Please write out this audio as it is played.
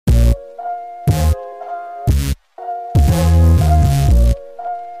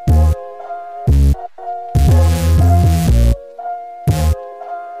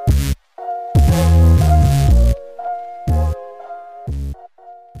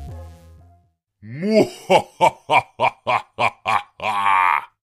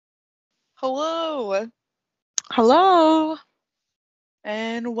Hello, Hello.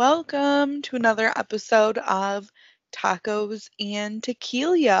 and welcome to another episode of Tacos and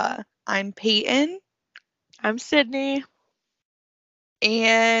Tequila. I'm Peyton, I'm Sydney.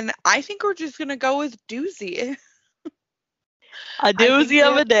 and I think we're just gonna go with doozy. A I think doozy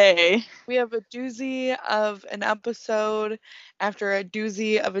of a day. we have a doozy of an episode after a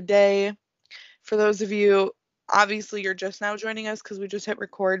doozy of a day. For those of you, obviously you're just now joining us because we just hit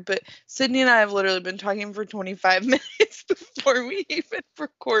record, but Sydney and I have literally been talking for 25 minutes before we even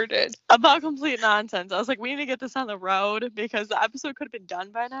recorded. About complete nonsense. I was like, we need to get this on the road because the episode could have been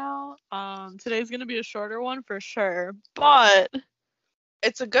done by now. Today's gonna be a shorter one for sure, but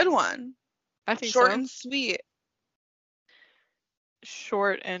It's a good one. I think Short so. and sweet.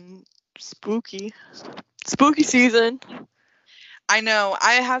 Short and spooky. Spooky season. I know.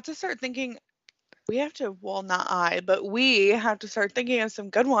 I have to start thinking. We have to, well, not I, but we have to start thinking of some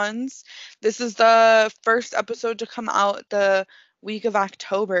good ones. This is the first episode to come out the week of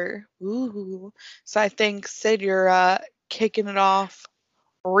October. Ooh. So I think, Sid, you're kicking it off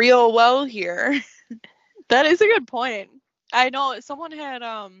real well here. That is a good point. I know someone had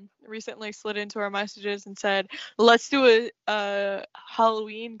recently slid into our messages and said, "Let's do a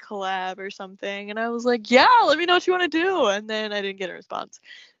Halloween collab or something," and I was like, "Yeah, let me know what you want to do." And then I didn't get a response,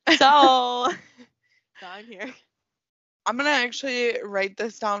 so now I'm here. I'm going to actually write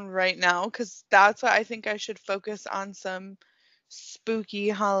this down right now because that's what I think I should focus on, some spooky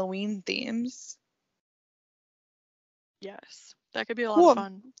Halloween themes. Yes, that could be a lot of Cool.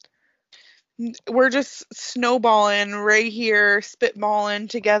 fun. We're just snowballing right here, spitballing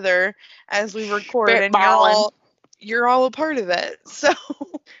together as we record, and Spitballing. you're all a part of it. So,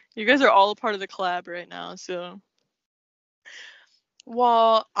 You guys are all a part of the collab right now, so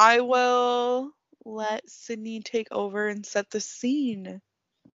well, I will let Sydney take over and set the scene.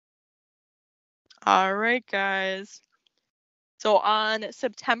 all right, guys. So on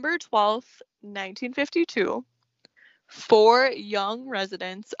September 12th, 1952. Four young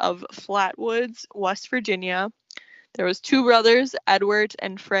residents of Flatwoods, West Virginia. There was two brothers, Edward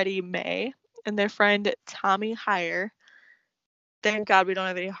and Freddie May, and their friend Tommy Heyer. Thank God we don't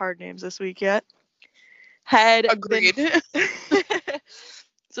have any hard names this week yet. Had been Agreed.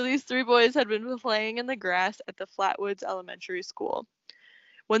 So these three boys had been playing in the grass at the Flatwoods Elementary School.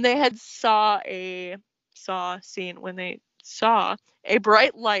 When they had when they saw a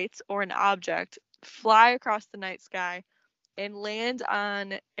bright light or an object fly across the night sky and land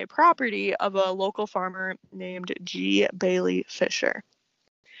on a property of a local farmer named G. Bailey Fisher.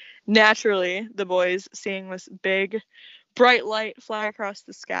 Naturally, the boys, seeing this big, bright light fly across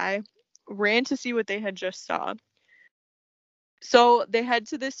the sky, ran to see what they had just saw. So they head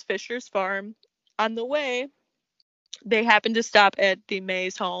to this Fisher's farm. On the way, they happened to stop at the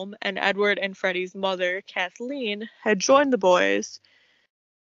Mays home, and Edward and Freddie's mother, Kathleen, had joined the boys.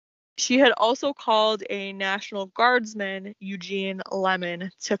 She had also called a National Guardsman, Eugene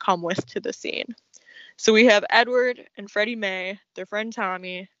Lemon, to come with to the scene. So we have Edward and Freddie May, their friend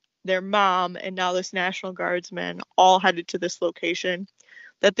Tommy, their mom, and now this National Guardsman all headed to this location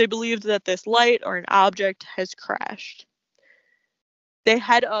that they believed that this light or an object has crashed. They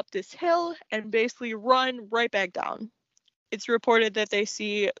head up this hill and basically run right back down. It's reported that they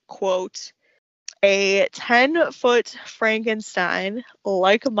see, quote, a 10-foot Frankenstein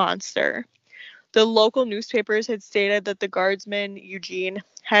like monster. The local newspapers had stated that the guardsman, Eugene,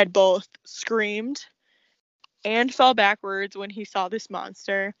 had both screamed and fell backwards when he saw this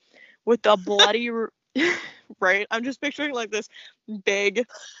monster with a bloody right. I'm just picturing like this big,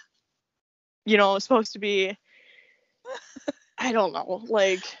 supposed to be, I don't know,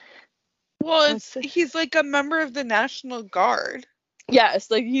 like, Well, he's like a member of the National Guard. yes,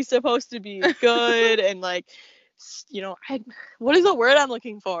 like he's supposed to be good and like, what is the word I'm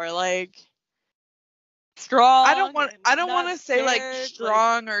looking for? Like strong. I don't want to say like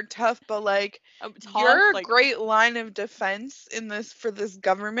strong or tough, but like you're a great line of defense in this for this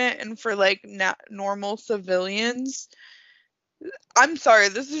government and for like normal civilians. I'm sorry,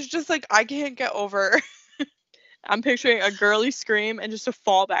 this is just like I can't get over. I'm picturing a girly scream and just to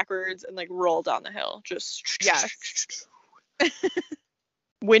fall backwards and like roll down the hill. Just yes.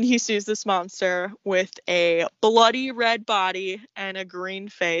 When he sees this monster with a bloody red body and a green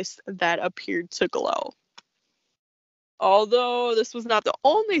face that appeared to glow. Although this was not the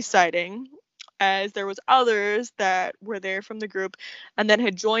only sighting, as there was others that were there from the group and then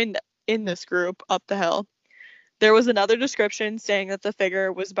had joined in this group up the hill. There was another description saying that the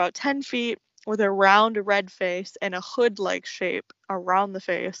figure was about 10 feet with a round red face and a hood-like shape around the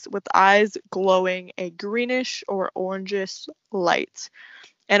face, with eyes glowing a greenish or orangish light,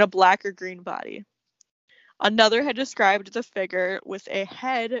 and a black or green body. Another had described the figure with a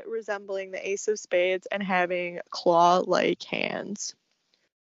head resembling the Ace of Spades and having claw-like hands.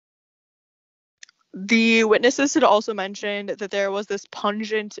 The witnesses had also mentioned that there was this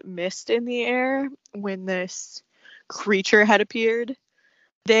pungent mist in the air when this creature had appeared.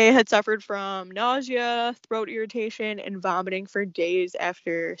 They had suffered from nausea, throat irritation, and vomiting for days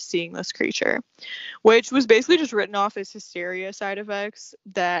after seeing this creature, which was basically just written off as hysteria side effects,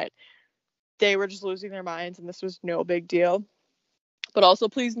 that they were just losing their minds and this was no big deal. But also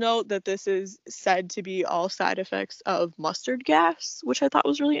please note that this is said to be all side effects of mustard gas, which I thought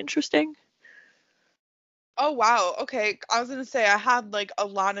was really interesting. Oh wow. Okay. I was gonna say I had like a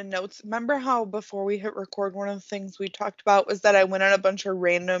lot of notes. Remember how before we hit record, one of the things we talked about was that I went on a bunch of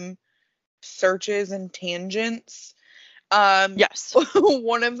random searches and tangents. Yes.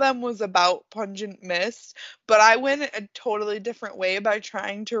 One of them was about pungent mist, but I went a totally different way by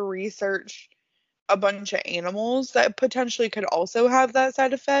trying to research a bunch of animals that potentially could also have that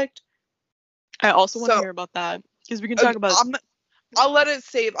side effect. I also want to So hear about that because we can talk about. I'll let it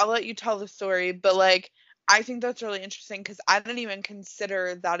save. I'll let you tell the story, but like I think that's really interesting because I didn't even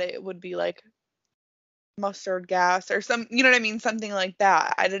consider that it would be like mustard gas or some, you know what I mean, something like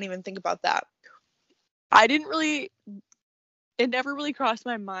that. I didn't even think about that. I didn't really. It never really crossed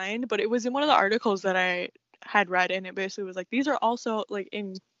my mind, but it was in one of the articles that I had read, and it basically was like, these are also, like,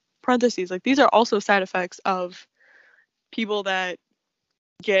 in parentheses, like, these are also side effects of people that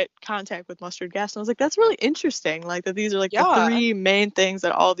get contact with mustard gas. And I was like, that's really interesting, like, that these are like the Yeah. three main things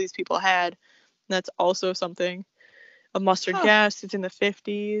that all these people had. And that's also something of mustard Huh. gas. It's in the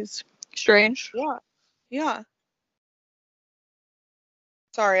 50s. Strange. Yeah. Yeah.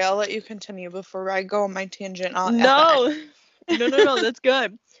 Sorry, I'll let you continue before I go on my tangent. I'll add that. No. No, that's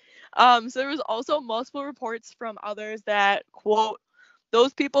good. So there was also multiple reports from others that, quote,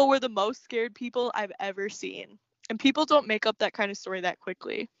 those people were the most scared people I've ever seen. And people don't make up that kind of story that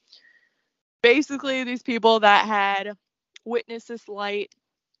quickly. Basically, these people that had witnessed this light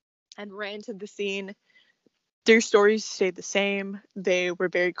and ran to the scene, their stories stayed the same. They were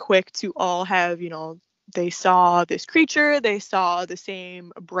very quick to all have, they saw this creature, they saw the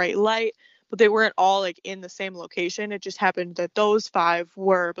same bright light, but they weren't all like in the same location. It just happened that those five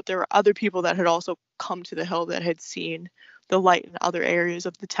were, but there were other people that had also come to the hill that had seen the light in other areas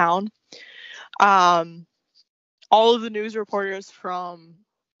of the town. Um, all of the news reporters from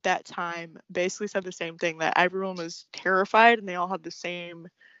that time basically said the same thing, that everyone was terrified and they all had the same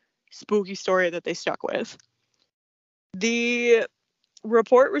spooky story that they stuck with. The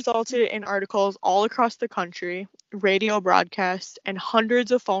report resulted in articles all across the country, radio broadcasts, and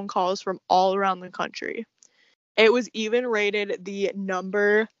hundreds of phone calls from all around the country. It was even rated the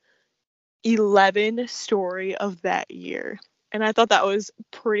number 11 story of that year. And I thought that was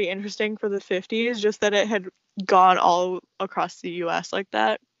pretty interesting for the 50s, just that it had gone all across the US like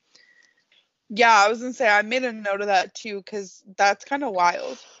that. Yeah, I was gonna say I made a note of that too because that's kind of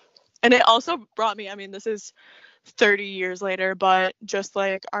wild. And it also brought me, I mean, this is 30 years later, but just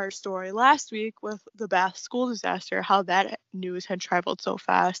like our story last week with the Bath school disaster, how that news had traveled so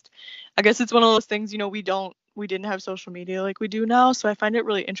fast. I guess it's one of those things, we didn't have social media like we do now, so I find it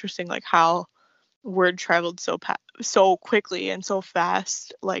really interesting, like how word traveled so quickly and so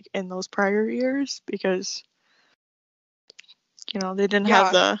fast, like in those prior years, because they didn't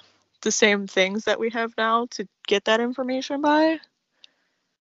have Yeah. the same things that we have now to get that information by.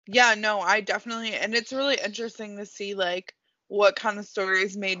 Yeah, no, I definitely, and it's really interesting to see like what kind of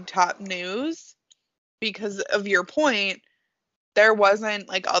stories made top news because of your point, there wasn't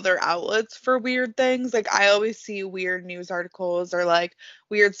like other outlets for weird things. Like I always see weird news articles or like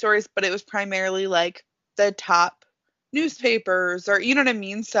weird stories, but it was primarily like the top newspapers or you know what I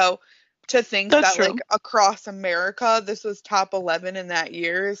mean? So to think That's that true. like across America this was top 11 in that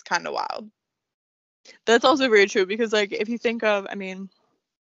year is kind of wild. That's also very true because, like, if you think of, I mean,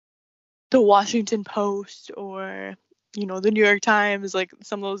 the Washington Post or the New York Times, like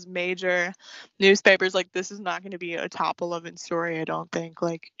some of those major newspapers, like this is not going to be a top 11 story, I don't think,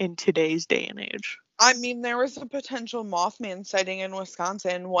 like in today's day and age. I mean, there was a potential Mothman sighting in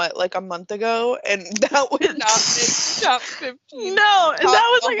Wisconsin, what, like a month ago, and that would not make top 15, No, and top that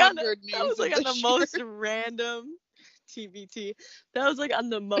was like 100 news of on the this year. most random TBT. That was like on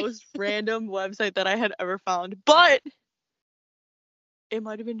the most random website that I had ever found, but it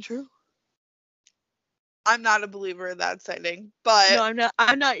might have been true. I'm not a believer in that sighting, but No,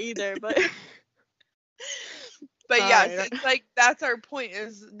 I'm not either, but But yes, Alright. it's like that's our point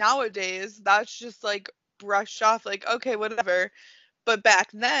is nowadays that's just like brushed off like okay, whatever. But back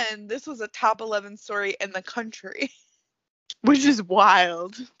then, this was a top 11 story in the country. Which is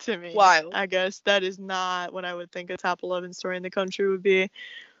wild to me. Wild. I guess that is not what I would think a top 11 story in the country would be.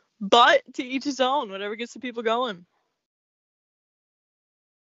 But to each his own, whatever gets the people going.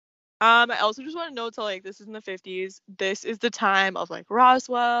 I also just want to note, so like this is in the 50s. This is the time of like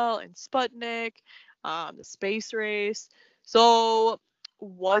Roswell and Sputnik, the space race. So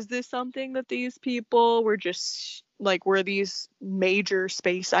was this something that these people were just like, were these major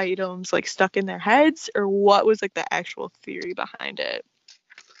space items like stuck in their heads, or what was like the actual theory behind it?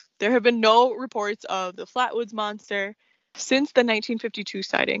 There have been no reports of the Flatwoods Monster since the 1952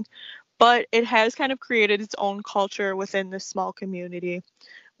 sighting, but it has kind of created its own culture within this small community,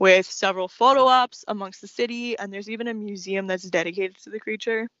 with several photo ops amongst the city, and there's even a museum that's dedicated to the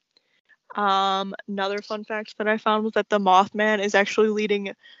creature. Another fun fact that I found was that the Mothman is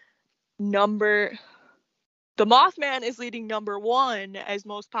leading number one as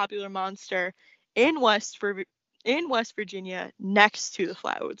most popular monster in West Virginia, next to the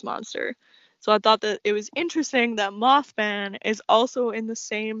Flatwoods Monster. So I thought that it was interesting that Mothman is also in the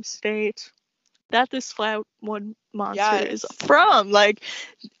same state that this Flatwood Monster is from. Like,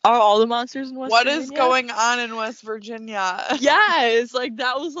 are all the monsters in West Virginia? What is going on in West Virginia? Yes, like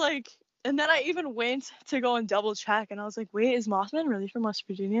that was like, and then I even went to go and double check, and I was like, wait, is Mothman really from West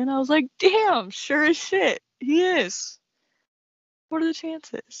Virginia? And I was like, damn, sure as shit, he is. What are the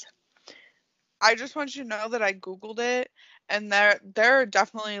chances? I just want you to know that I googled it, and there are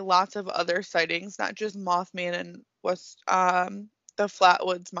definitely lots of other sightings, not just Mothman and the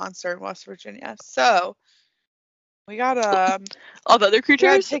Flatwoods Monster in West Virginia. So we gotta all the other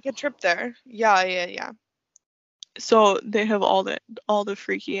creatures. Take a trip there. Yeah. So they have all the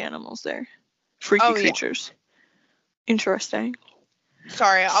freaky animals there, freaky creatures. Yeah. Interesting.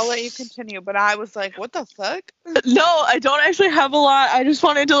 Sorry, I'll let you continue, but I was like, what the fuck? No, I don't actually have a lot. I just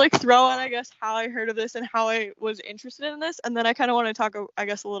wanted to like throw in, I guess, how I heard of this and how I was interested in this. And then I kind of want to talk, I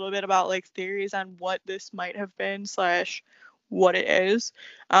guess, a little bit about like theories on what this might have been / what it is.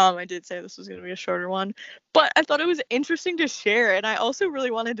 I did say this was going to be a shorter one, but I thought it was interesting to share. And I also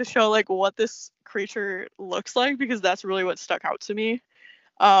really wanted to show like what this creature looks like, because that's really what stuck out to me.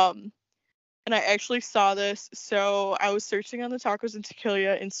 And I actually saw this. So I was searching on the Tacos and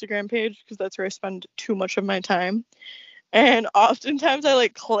Tequila Instagram page, because that's where I spend too much of my time. And oftentimes I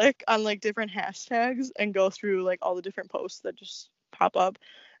like click on like different hashtags and go through like all the different posts that just pop up.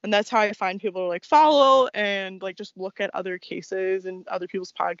 And that's how I find people to like follow and like just look at other cases and other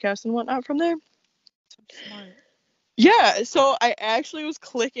people's podcasts and whatnot from there. So smart. Yeah, so I actually was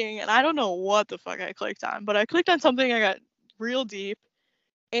clicking, and I don't know what the fuck I clicked on, but I clicked on something, I got real deep.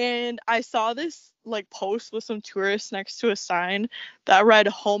 And I saw this like post with some tourists next to a sign that read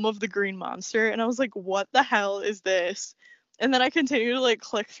 "Home of the Green Monster," and I was like, what the hell is this? And then I continued to like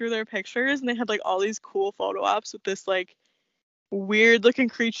click through their pictures, and they had like all these cool photo ops with this like weird looking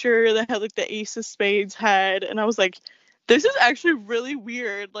creature that had like the Ace of Spades head, and I was like, this is actually really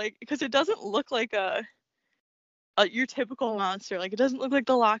weird, like, because it doesn't look like your typical monster. Like, it doesn't look like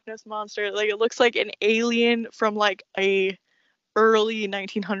the Loch Ness monster. Like, it looks like an alien from like a early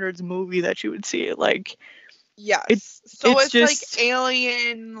 1900s movie that you would see. Like, yes, it's just like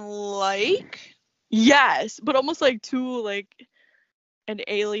alien like, yes, but almost like like an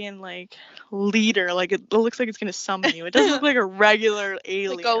alien like leader. Like, it looks like it's gonna summon you. It doesn't look like a regular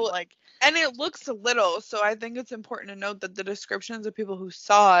alien. Like and it looks little, so I think it's important to note that the descriptions of people who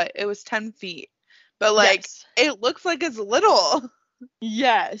saw it was 10 feet, but like it looks like it's little.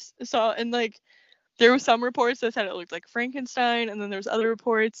 Yes. So, and like there were some reports that said it looked like Frankenstein, and then there's other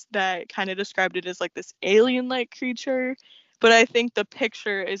reports that kind of described it as like this alien-like creature. But I think the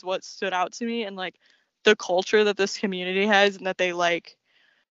picture is what stood out to me, and like the culture that this community has, and that they like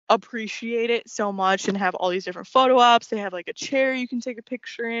appreciate it so much and have all these different photo ops. They have like a chair you can take a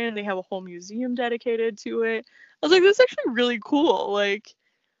picture in. They have a whole museum dedicated to it. I was like, this is actually really cool. Like,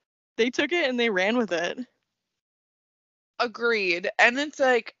 they took it and they ran with it. Agreed. And it's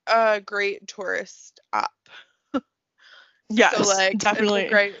like a great tourist op. Yes, so like definitely.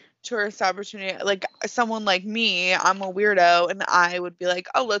 It's a great tourist opportunity. Like someone like me, I'm a weirdo, and I would be like,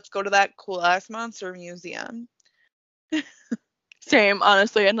 oh, let's go to that cool ass monster museum. Same,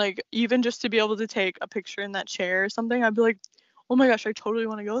 honestly. And like, even just to be able to take a picture in that chair or something, I'd be like, oh my gosh, I totally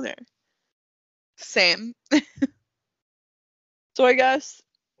want to go there. Same. So I guess,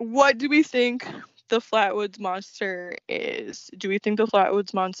 what do we think the Flatwoods Monster is? Do we think the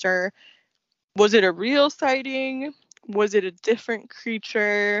Flatwoods Monster, was it a real sighting? Was it a different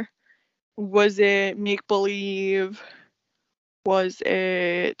creature? Was it make believe? Was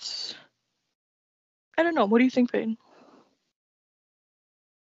it? I don't know. What do you think, Peyton?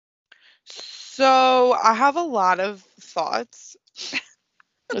 So I have a lot of thoughts.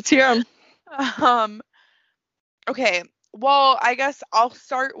 Let's hear them. Um, okay. Well, I guess I'll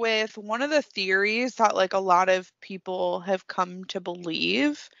start with one of the theories that like a lot of people have come to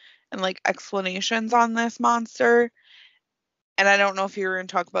believe and like explanations on this monster. And I don't know if you were going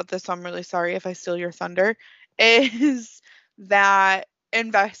to talk about this, so I'm really sorry if I steal your thunder. Is that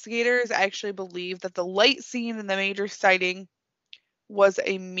investigators actually believe that the light seen in the major sighting was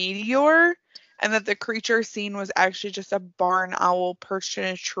a meteor and that the creature seen was actually just a barn owl perched in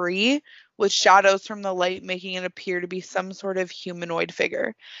a tree with shadows from the light making it appear to be some sort of humanoid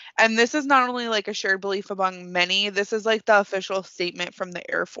figure. And this is not only like a shared belief among many, this is like the official statement from the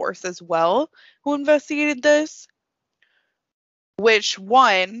Air Force as well, who investigated this. Which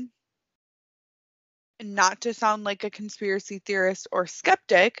one, not to sound like a conspiracy theorist or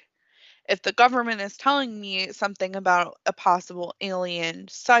skeptic, if the government is telling me something about a possible alien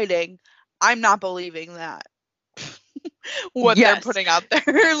sighting, I'm not believing that. What they're Yes. putting out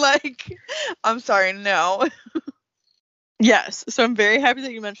there. Like, I'm sorry, no. Yes. So I'm very happy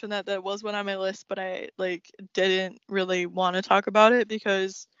that you mentioned that. That was one on my list, but I didn't really want to talk about it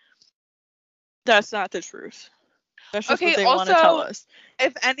because that's not the truth. That's just what Okay, they want to tell also, us.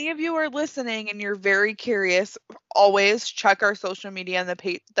 if any of you are listening and you're very curious, always check our social media and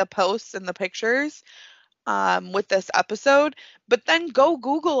the posts and the pictures with this episode, but then go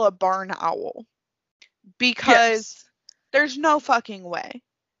Google a barn owl because Yes. there's no fucking way.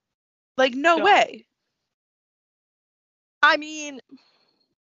 Like, no No. way. I mean,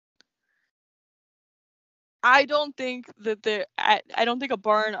 I don't think that I don't think a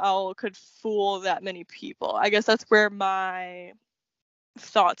barn owl could fool that many people. I guess that's where my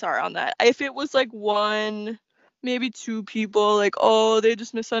thoughts are on that. If it was like one, maybe two people, like, oh, they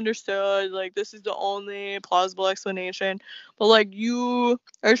just misunderstood, like, this is the only plausible explanation. But, like, you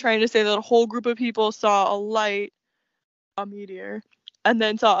are trying to say that a whole group of people saw a light, a meteor, and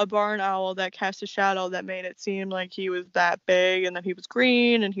then saw a barn owl that cast a shadow that made it seem like he was that big and that he was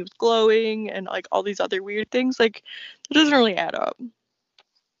green and he was glowing and, like, all these other weird things. Like, it doesn't really add up.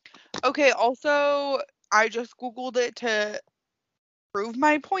 Okay, also, I just Googled it to prove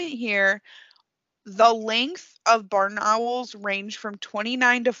my point here. The length of barn owls range from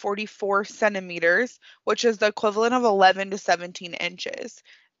 29 to 44 centimeters, which is the equivalent of 11 to 17 inches.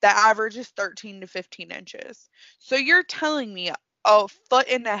 The average is 13 to 15 inches. So you're telling me a foot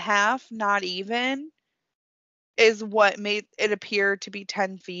and a half, not even, is what made it appear to be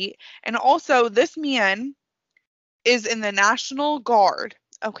 10 feet. And also, this man is in the National Guard,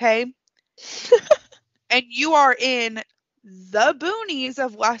 okay? And you are in the boonies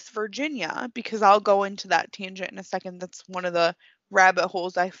of West Virginia, because I'll go into that tangent in a second. That's one of the rabbit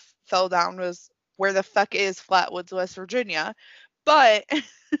holes I fell down, was where the fuck is Flatwoods, West Virginia. But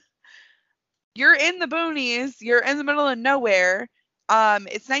you're in the boonies, you're in the middle of nowhere.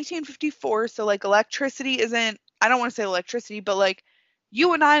 It's 1954, so like electricity isn't, I don't want to say electricity, but like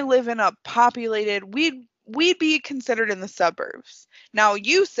you and I live in a populated, we'd be considered in the suburbs. Now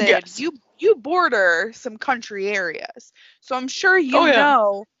you said Yes. you border some country areas. So I'm sure Oh, you yeah.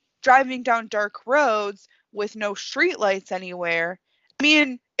 know, driving down dark roads with no street lights anywhere. I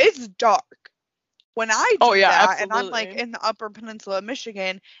mean, it's dark. When I Oh, do yeah, that and I'm like absolutely. in the upper peninsula of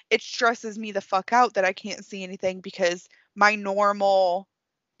Michigan, it stresses me the fuck out that I can't see anything because my normal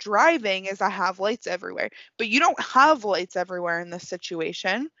driving is I have lights everywhere. But you don't have lights everywhere in this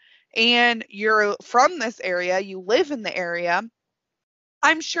situation. And you're from this area, you live in the area.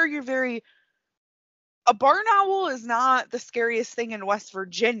 I'm sure you're very, a barn owl is not the scariest thing in West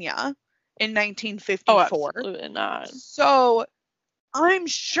Virginia in Oh, 1954. absolutely not. So I'm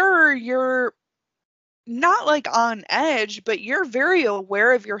sure you're not like on edge, but you're very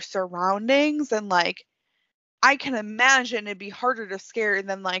aware of your surroundings, and like I can imagine it'd be harder to scare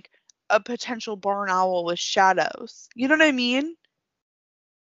than like a potential barn owl with shadows. You know what I mean?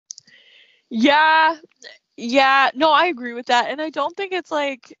 Yeah, yeah, no, I agree with that. And I don't think it's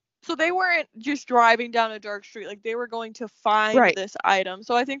like, so they weren't just driving down a dark street, like they were going to find Right. this item.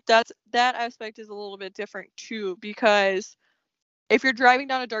 So I think that aspect is a little bit different too, because if you're driving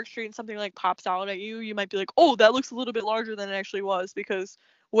down a dark street and something like pops out at you, you might be like, oh, that looks a little bit larger than it actually was, because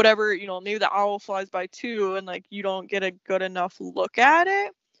whatever, maybe the owl flies by too and like you don't get a good enough look at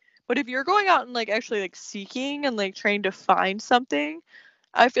it. But if you're going out and like actually like seeking and like trying to find something,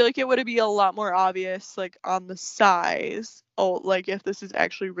 I feel like it would be a lot more obvious, like on the size. Oh, like if this is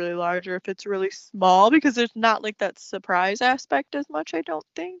actually really large or if it's really small, because there's not like that surprise aspect as much, I don't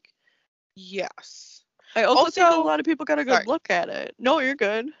think. Yes. I also think a Also, lot of people got a sorry. good look at it. No, you're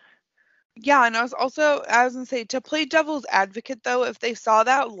good. Yeah, and I was gonna say, to play devil's advocate though, if they saw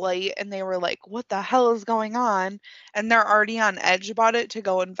that light and they were like, what the hell is going on? And they're already on edge about it to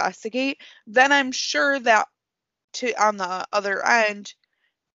go investigate, then I'm sure that on the other end,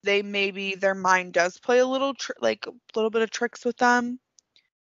 they maybe their mind does play a little like a little bit of tricks with them.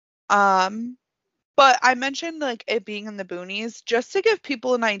 Um, but I mentioned like it being in the boonies just to give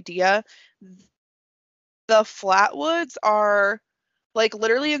people an idea. The Flatwoods are like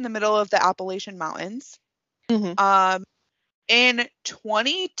literally in the middle of the Appalachian Mountains. Mm-hmm. Um, in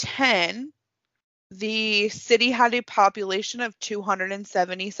 2010, the city had a population of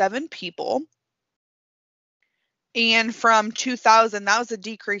 277 people. And from 2000, that was a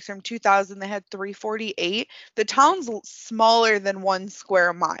decrease from 2000, they had 348. The town's smaller than 1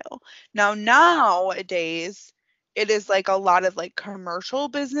 square mile. Nowadays, it is like a lot of like commercial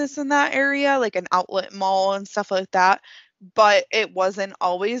business in that area, like an outlet mall and stuff like that. But it wasn't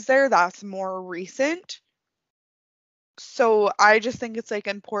always there. That's more recent. So I just think it's like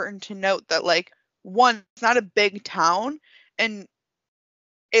important to note that like one, it's not a big town, and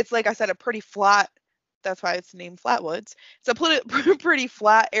it's like I said, a pretty flat. That's why it's named Flatwoods. It's a pretty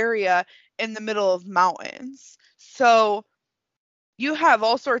flat area in the middle of mountains. So you have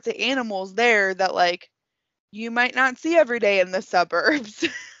all sorts of animals there that like you might not see every day in the suburbs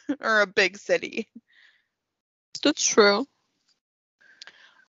or a big city. That's true.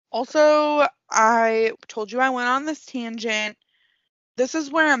 Also, I told you I went on this tangent. This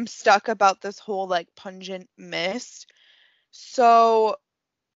is where I'm stuck about this whole like pungent mist. So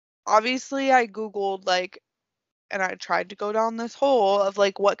obviously I Googled like and I tried to go down this hole of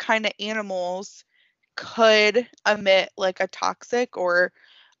like what kind of animals could emit like a toxic or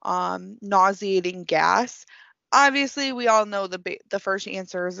nauseating gas. Obviously, we all know the first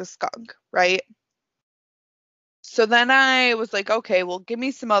answer is a skunk, right? So then I was like, okay, well, give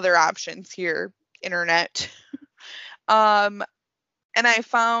me some other options here, internet. Um, and I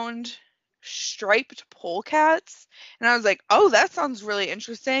found striped polecats, and I was like, oh, that sounds really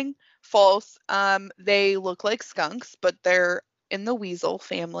interesting. False. They look like skunks, but they're in the weasel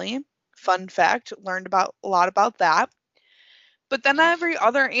family. Fun fact, learned about a lot about that. But then every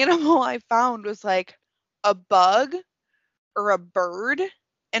other animal I found was like a bug or a bird.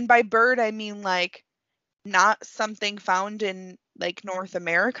 And by bird, I mean like not something found in like North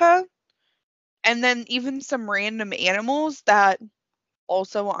America. And then even some random animals that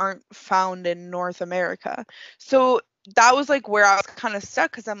also aren't found in North America. So that was like where I was kind of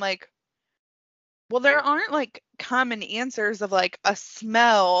stuck because I'm like, well, there aren't like common answers of like a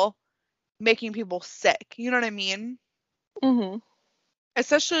smell making people sick. You know what I mean? Mm-hmm.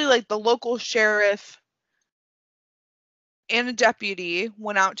 Especially like the local sheriff and a deputy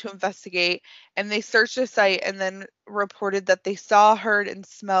went out to investigate, and they searched the site and then reported that they saw, heard, and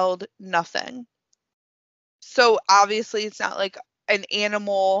smelled nothing. So obviously it's not like an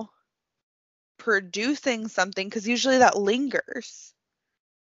animal producing something because usually that lingers.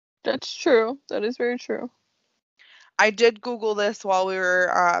 That's true. That is very true. I did Google this while we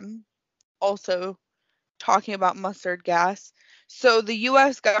were also talking about mustard gas. So the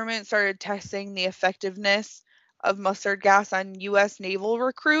US government started testing the effectiveness of mustard gas on US naval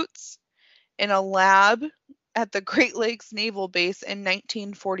recruits in a lab at the Great Lakes Naval Base in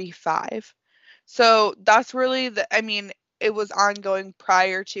 1945. So that's really I mean, it was ongoing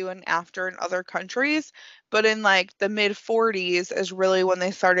prior to and after in other countries, but in like the mid 40s is really when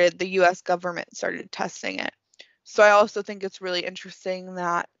the US government started testing it. So I also think it's really interesting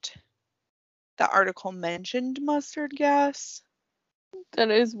that the article mentioned mustard gas.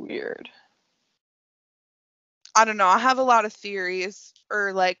 That is weird. I don't know. I have a lot of theories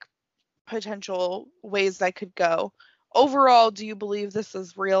or like potential ways that could go. Overall, do you believe this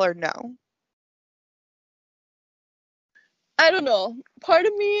is real or no? I don't know. Part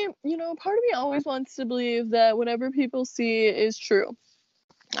of me always wants to believe that whatever people see is true.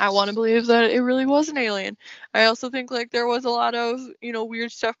 I want to believe that it really was an alien. I also think like there was a lot of,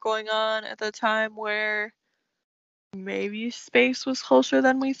 weird stuff going on at the time where maybe space was closer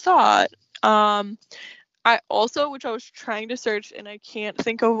than we thought. Um, I also, which I was trying to search and I can't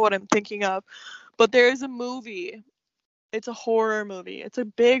think of what I'm thinking of, but there is a movie. It's a horror movie. It's a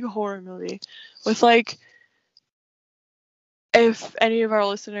big horror movie with like, if any of our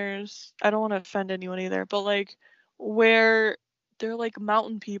listeners, I don't want to offend anyone either, but like where they're like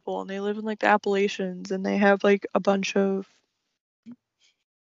mountain people and they live in like the Appalachians and they have like a bunch of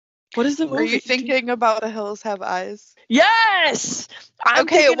What is the Are you movie? thinking about The Hills Have Eyes? Yes! I'm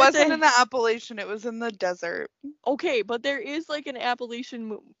Okay, it thinking wasn't in the Appalachian, it was in the desert. Okay, but there is like an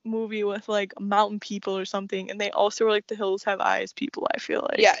Appalachian movie with like mountain people or something, and they also are like the hills have eyes people, I feel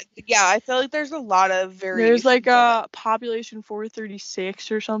like. Yeah, I feel like there's a lot of There's variations like of a population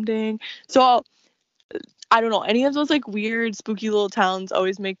 436 or something. So I don't know, any of those like weird, spooky little towns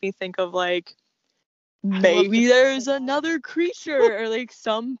always make me think of like I love maybe the there's another creature or like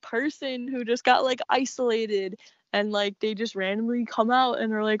some person who just got like isolated and like they just randomly come out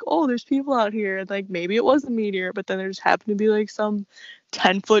and are like, oh, there's people out here. And like maybe it was a meteor, but then there just happened to be like some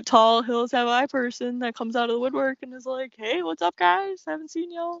 10-foot tall hills have eye person that comes out of the woodwork and is like, hey, what's up, guys? Haven't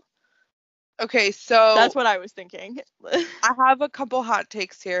seen y'all. Okay, so That's what I was thinking. I have a couple hot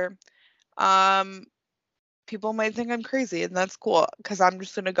takes here. Um, People might think I'm crazy, and that's cool because I'm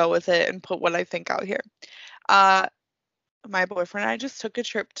just gonna go with it and put what I think out here. Uh, my boyfriend and I just took a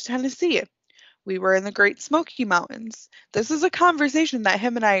trip to Tennessee. We were in the Great Smoky Mountains. This is a conversation that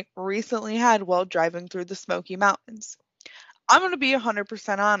him and I recently had while driving through the Smoky Mountains. I'm gonna be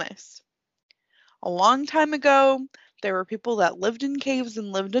 100% honest. A long time ago, there were people that lived in caves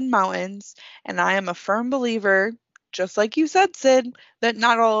and lived in mountains, and I am a firm believer, just like you said, Sid, that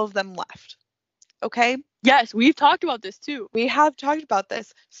not all of them left. Okay? Yes, we've talked about this too. We have talked about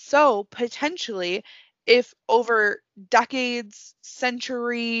this. So, potentially, if over decades,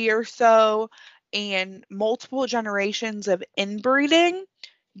 century or so, and multiple generations of inbreeding,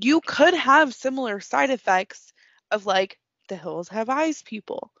 you could have similar side effects of like the hills have eyes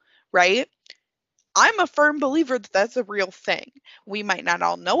people, right? I'm a firm believer that that's a real thing. We might not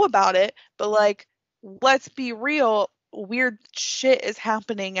all know about it, but like, let's be real. Weird shit is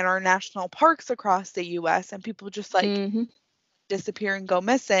happening in our national parks across the US, and people just like Mm-hmm. disappear and go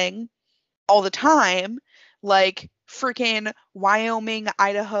missing all the time. Like, freaking Wyoming,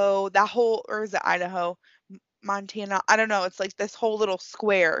 Idaho, that whole, or is it Idaho? Montana? I don't know. It's like this whole little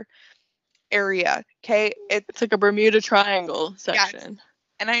square area. Okay. It's like a Bermuda Triangle Yes. section.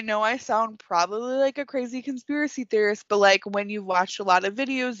 And I know I sound probably like a crazy conspiracy theorist, but like when you've watched a lot of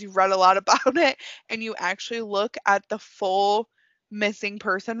videos, you've read a lot about it, and you actually look at the full missing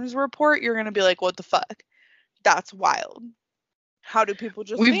persons report, you're going to be like, what the fuck? That's wild. How do people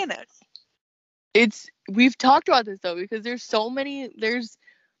just We've vanish? we've talked about this though because there's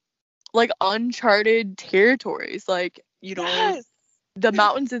like uncharted territories, like, you know, Yes. the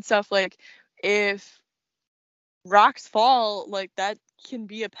mountains and stuff. Like, if rocks fall, like, that can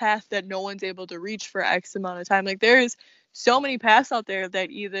be a path that no one's able to reach for X amount of time. Like, there's so many paths out there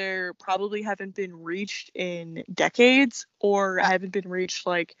that either probably haven't been reached in decades or Yeah. haven't been reached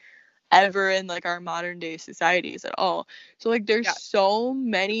like ever in like our modern day societies at all. So like there's Yeah. so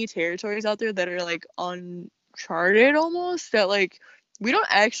many territories out there that are like uncharted almost, that like we don't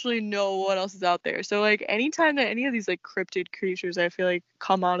actually know what else is out there. So like anytime that any of these like cryptid creatures, I feel like,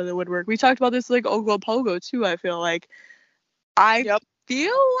 come out of the woodwork. We talked about this like Ogopogo too, I feel like. I Yep.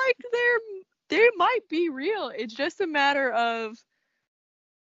 feel like they might be real. It's just a matter of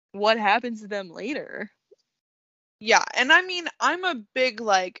what happens to them later. Yeah. And I mean, I'm a big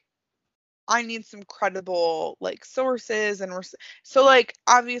like, I need some credible like sources and so like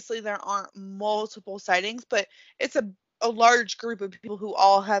obviously there aren't multiple sightings, but it's a large group of people who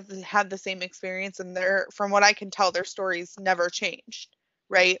all have had the same experience, and they're, from what I can tell, their stories never changed,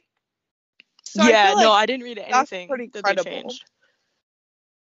 right? So I Yeah, feel no, like I didn't read that's anything pretty that they credible. changed.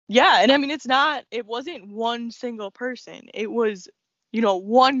 Yeah, and I mean, it wasn't one single person. It was, you know,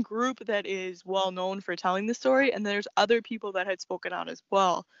 one group that is well known for telling the story, and there's other people that had spoken out as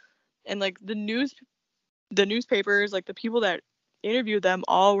well. And like the newspapers, like the people that interviewed them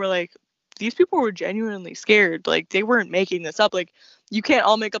all were like, these people were genuinely scared. Like, they weren't making this up. Like, you can't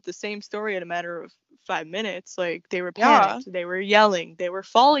all make up the same story in a matter of 5 minutes. Like, they were Yeah. panicked, they were yelling, they were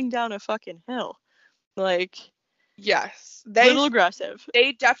falling down a fucking hill. Like, Yes. little aggressive.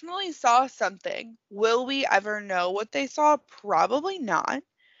 They definitely saw something. Will we ever know what they saw? Probably not.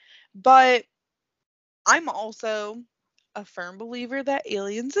 But I'm also a firm believer that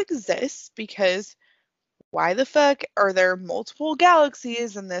aliens exist, because why the fuck are there multiple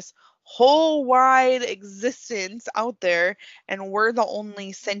galaxies in this whole wide existence out there, and we're the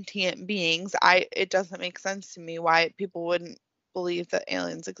only sentient beings? It doesn't make sense to me why people wouldn't believe that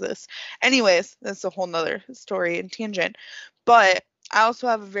aliens exist. Anyways, that's a whole nother story and tangent. But I also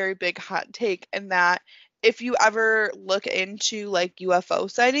have a very big hot take in that if you ever look into like UFO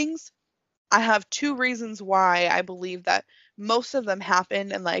sightings, I have two reasons why I believe that most of them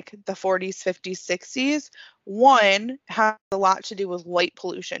happened in like the 40s, 50s, 60s. One has a lot to do with light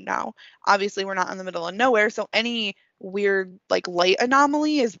pollution now. Obviously, we're not in the middle of nowhere, so any weird like light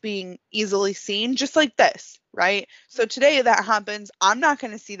anomaly is being easily seen, just like this, right? So today that happens. I'm not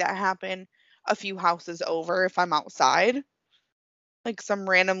going to see that happen a few houses over if I'm outside. Like some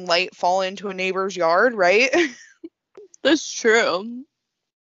random light fall into a neighbor's yard, right? That's true.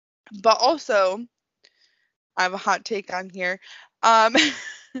 But also, I have a hot take on here. Um,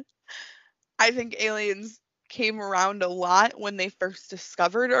 I think aliens came around a lot when they first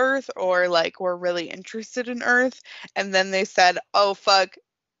discovered Earth or like were really interested in Earth. And then they said, oh, fuck,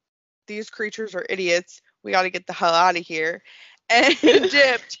 these creatures are idiots. We got to get the hell out of here. And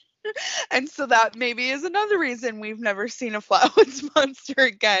dipped. And so that maybe is another reason we've never seen a flatwoods monster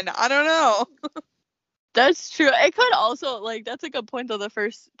again. I don't know. That's true. It could also, like, that's a good point, though, the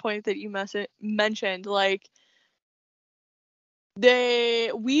first point that you mentioned. Like,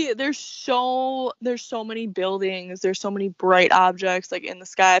 there's so many buildings, there's so many bright objects, like, in the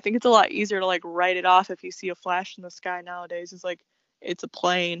sky. I think it's a lot easier to, like, write it off if you see a flash in the sky nowadays. It's like, it's a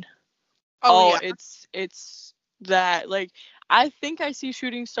plane. Oh, yeah. It's that. Like, I think I see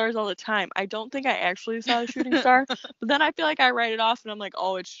shooting stars all the time. I don't think I actually saw a shooting star, but then I feel like I write it off and I'm like,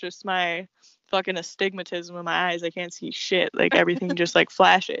 oh, it's just my fucking astigmatism in my eyes. I can't see shit. Like, everything just like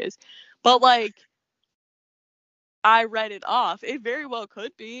flashes. But like, I write it off. It very well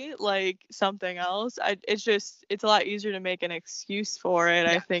could be like something else. It's a lot easier to make an excuse for it.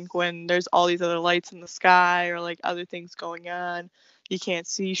 I think when there's all these other lights in the sky or like other things going on, you can't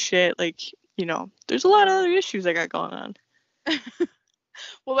see shit. Like, you know, there's a lot of other issues I got going on.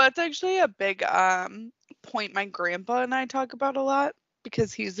 Well, that's actually a big point my grandpa and I talk about a lot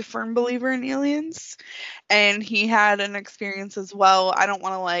because he's a firm believer in aliens and he had an experience as well. I don't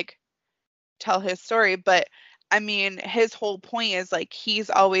want to like tell his story, but I mean, his whole point is like he's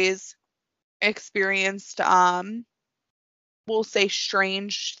always experienced we'll say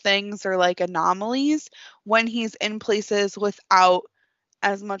strange things or like anomalies when he's in places without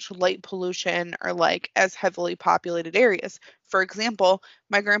as much light pollution or like as heavily populated areas. For example,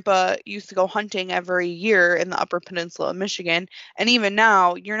 my grandpa used to go hunting every year in the Upper Peninsula of Michigan, and even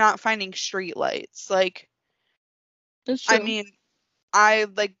now you're not finding street lights. Like, That's true. I mean, I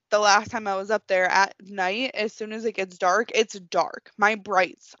like the last time I was up there at night, as soon as it gets dark, it's dark. My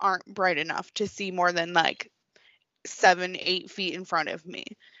brights aren't bright enough to see more than like 7, 8 feet in front of me.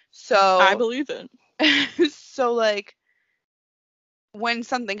 I So, believe it. so like when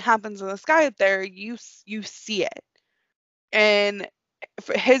something happens in the sky up there, you see it. And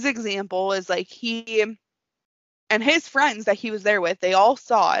for his example is like he and his friends that he was there with, they all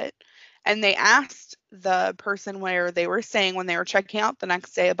saw it and they asked the person where they were staying when they were checking out the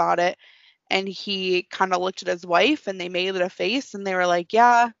next day about it. And he kind of looked at his wife and they made it a face and they were like,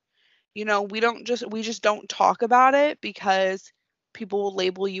 yeah, you know, we just don't talk about it because people will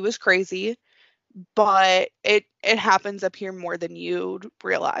label you as crazy, but it happens up here more than you'd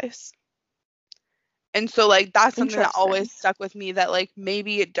realize. And so like that's something that always stuck with me that like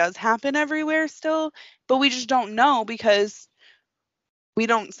maybe it does happen everywhere still, but we just don't know because we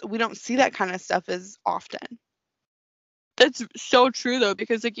don't see that kind of stuff as often. That's so true though,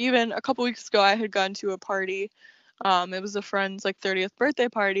 because like even a couple weeks ago I had gone to a party. It was a friend's like 30th birthday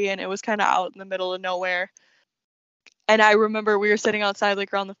party and it was kind of out in the middle of nowhere. And I remember we were sitting outside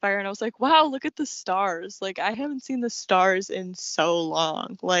like around the fire and I was like, wow, look at the stars. Like I haven't seen the stars in so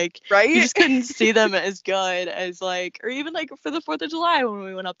long. Like Right? you just couldn't see them as good as like, or even like for the 4th of July when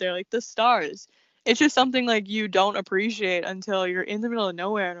we went up there, like the stars. It's just something like you don't appreciate until you're in the middle of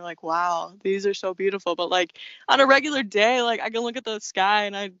nowhere and you're like, wow, these are so beautiful. But like on a regular day, like I can look at the sky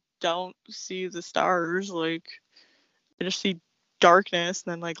and I don't see the stars. Like I just see darkness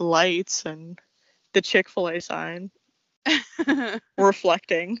and then like lights and the Chick-fil-A sign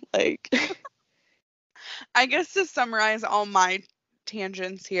reflecting. Like I guess to summarize all my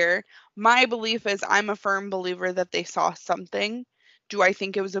tangents here, my belief is I'm a firm believer that they saw something. Do I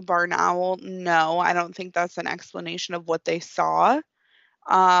think it was a barn owl? No, I don't think that's an explanation of what they saw.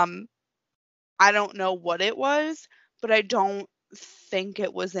 Um, I don't know what it was, but I don't think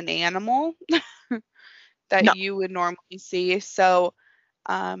it was an animal that no. you would normally see. So,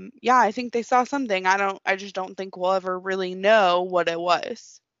 yeah, I think they saw something. I just don't think we'll ever really know what it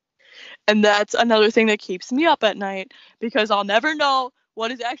was. And that's another thing that keeps me up at night because I'll never know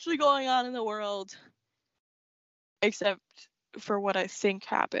what is actually going on in the world except for what I think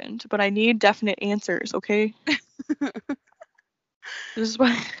happened. But I need definite answers, okay? This is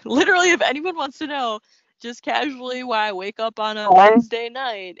why, literally, if anyone wants to know just casually why I wake up on a Wednesday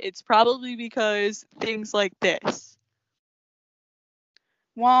night, it's probably because things like this.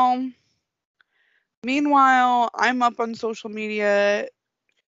 Well, meanwhile, I'm up on social media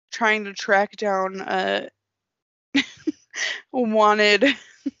trying to track down a wanted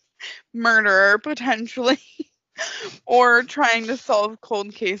murderer potentially or trying to solve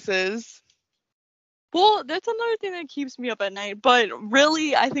cold cases. Well, that's another thing that keeps me up at night, but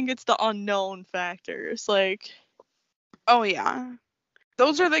really, I think it's the unknown factors. Like, Oh yeah.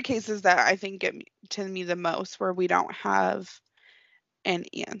 Those are the cases that I think get to me the most where we don't have an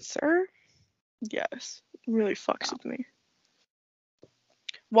answer. yes, it really fucks with me.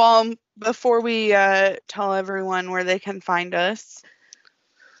 Well, before we tell everyone where they can find us,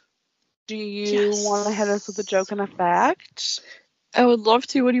 do you want to hit us with a joke and a fact? I would love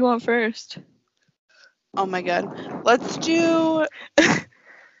to. What do you want first? Oh my god. Let's do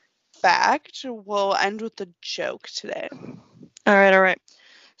fact. We'll end with the joke today. All right.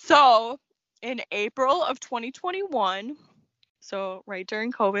 So, in April of 2021, so right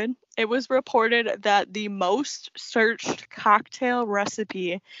during COVID, it was reported that the most searched cocktail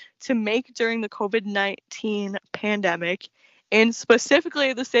recipe to make during the COVID-19 pandemic, in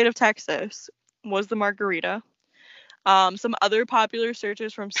specifically the state of Texas, was the margarita. Some other popular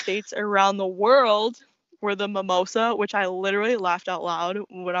searches from states around the world were the mimosa, which I literally laughed out loud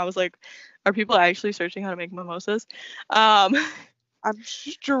when I was like, are people actually searching how to make mimosas? Um, I'm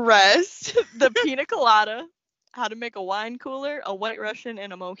stressed. the pina colada, how to make a wine cooler, a white Russian,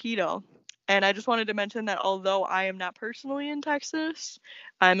 and a mojito. And I just wanted to mention that although I am not personally in Texas,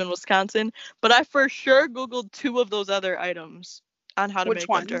 I'm in Wisconsin, but I for sure Googled 2 of those other items on how to Which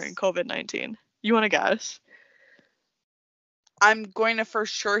make them during ones? COVID-19. You want to guess? I'm going to for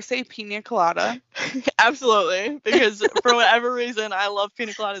sure say pina colada. Absolutely, because for whatever reason, I love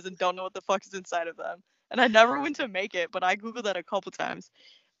pina coladas and don't know what the fuck is inside of them. And I never went to make it, but I Googled that a couple times.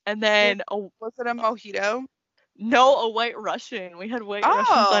 And then Was it a mojito? no, a white Russian. We had white Russians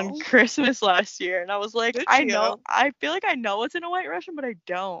on Oh, Christmas last year, and I was like, did I know, you? I feel like I know what's in a white Russian, but I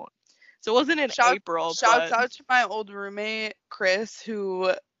don't. So it wasn't in April, Shouts but out to my old roommate Chris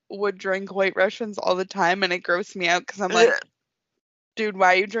who would drink White Russians all the time, and it grossed me out because I'm like, dude, why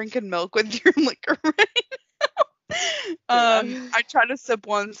are you drinking milk with your liquor right now? I tried to sip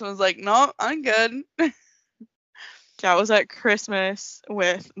once and was like, no, I'm good. yeah, I was at Christmas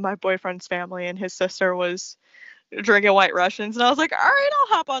with my boyfriend's family, and his sister was drinking white Russians, and I was like, all right,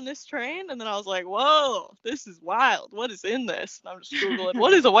 I'll hop on this train. And then I was like, whoa, this is wild. What is in this? And I'm just Googling,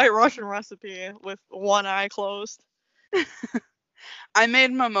 what is a white Russian recipe with one eye closed? I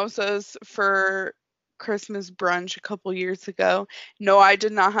made mimosas for Christmas brunch a couple years ago. No, I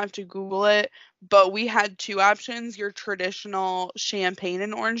did not have to Google it, but we had 2 options, your traditional champagne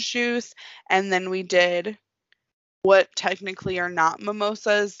and orange juice, and then we did what technically are not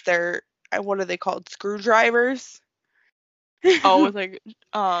mimosas. They're what are they called? Screwdrivers. Oh, with like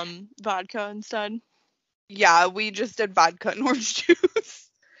vodka instead. Yeah, we just did vodka and orange juice.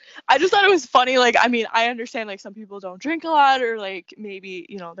 I just thought it was funny. Like, I mean, I understand like some people don't drink a lot, or like maybe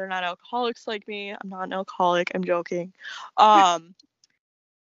they're not alcoholics like me. I'm not an alcoholic. I'm joking. But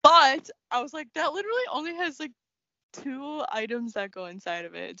I was like, that literally only has like 2 items that go inside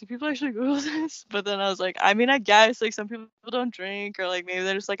of it. Do people actually Google this? But then I was like, I mean, I guess like some people don't drink, or like maybe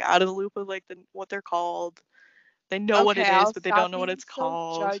they're just like out of the loop of like what they're called. They know what Okay, it is, I'll but they stop don't know what being it's so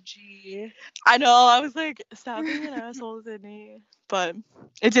called. judgy. I know. I was like, stop being an asshole, Sydney. But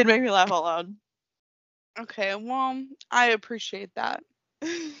it did make me laugh out loud. Okay, well, I appreciate that.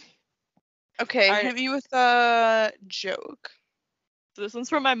 Okay, All right. hit me with a joke. So this one's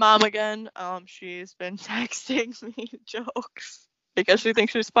from my mom again. She's been texting me jokes because she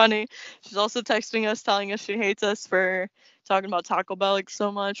thinks she's funny. She's also texting us telling us she hates us for talking about Taco Bell like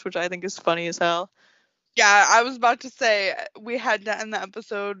so much, which I think is funny as hell. Yeah, I was about to say we had to end the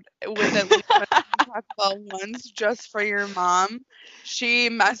episode with at least Taco Bell once just for your mom. She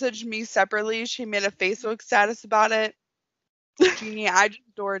messaged me separately. She made a Facebook status about it. Jeannie, I just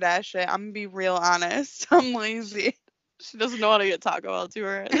DoorDash it. I'm gonna be real honest. I'm lazy. She doesn't know how to get Taco Bell to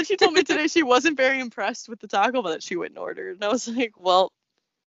her. And then she told me today she wasn't very impressed with the Taco Bell that she went and ordered. And I was like, well,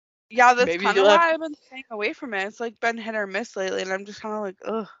 Yeah, that's maybe kind of why I've been staying away from it. It's like been hit or miss lately, and I'm just kind of like,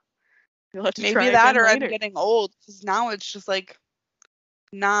 ugh. you'll have to Maybe try that again or I'm later. getting old because now it's just like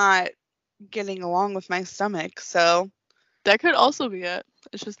not getting along with my stomach. So That could also be it.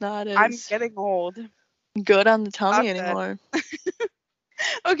 It's just not I'm as getting old. good on the tummy That's it. anymore.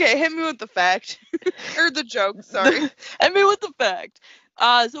 Okay, hit me with the fact or the joke. Sorry. I mean, with the fact.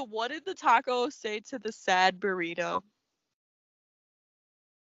 So what did the taco say to the sad burrito?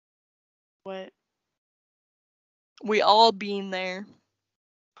 What? We all been there.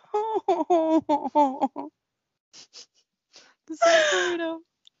 Sack burrito.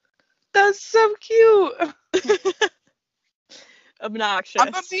 That's so cute. Obnoxious.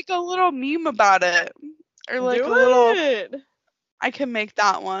 I'm gonna make a little meme about it. Or like Do a little, it. I can make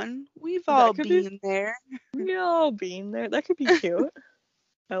that one. We've That all could be- been there. We all been there. That could be cute.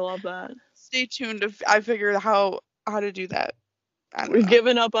 I love that. Stay tuned if I figure out how to do that. I don't We've know.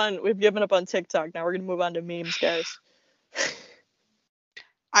 given up on TikTok. Now we're gonna move on to memes, guys.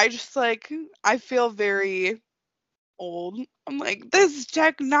 I just like, I feel very old. I'm like, this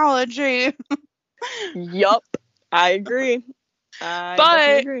technology. Yup. I agree. I But-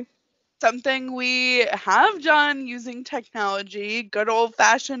 definitely agree. Something we have done using technology, good old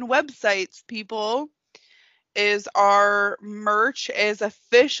fashioned websites, people, is our merch is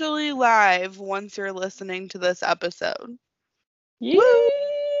officially live once you're listening to this episode. Yee!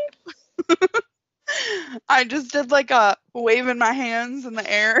 I just did like a waving my hands in the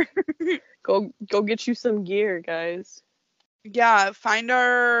air. Go get you some gear, guys. Yeah, find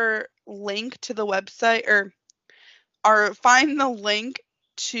our link to the website find the link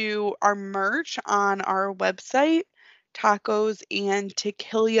to our merch on our website,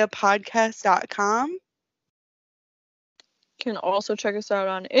 tacosandtequiliapodcast.com. Can also check us out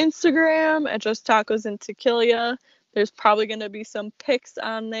on Instagram at Just Tacos and Tequila. There's probably going to be some pics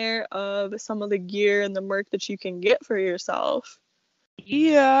on there of some of the gear and the merch that you can get for yourself.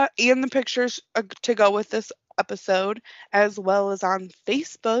 Yeah, and the pictures to go with this episode, as well as on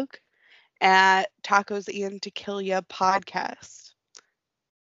Facebook at Tacos and Tequila Podcast.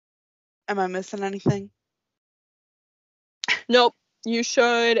 Am I missing anything? Nope. You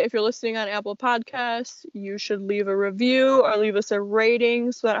should, if you're listening on Apple Podcasts, you should leave a review or leave us a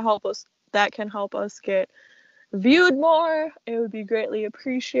rating so that can help us get viewed more. It would be greatly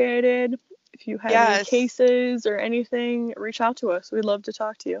appreciated. If you have any cases or anything, reach out to us. We'd love to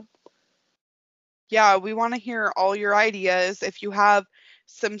talk to you. Yeah, we want to hear all your ideas. If you have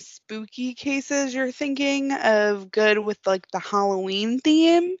some spooky cases you're thinking of good with like the Halloween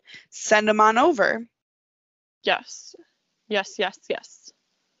theme, send them on over. Yes. Yes, yes, yes.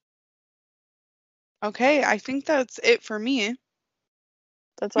 Okay, I think that's it for me.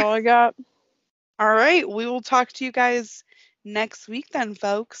 That's all I got. All right, we will talk to you guys next week then,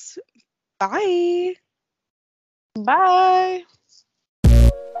 folks. Bye. Bye.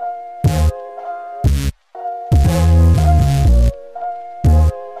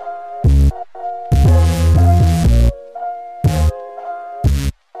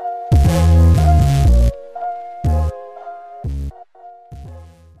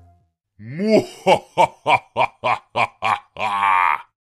 Mwahahaha!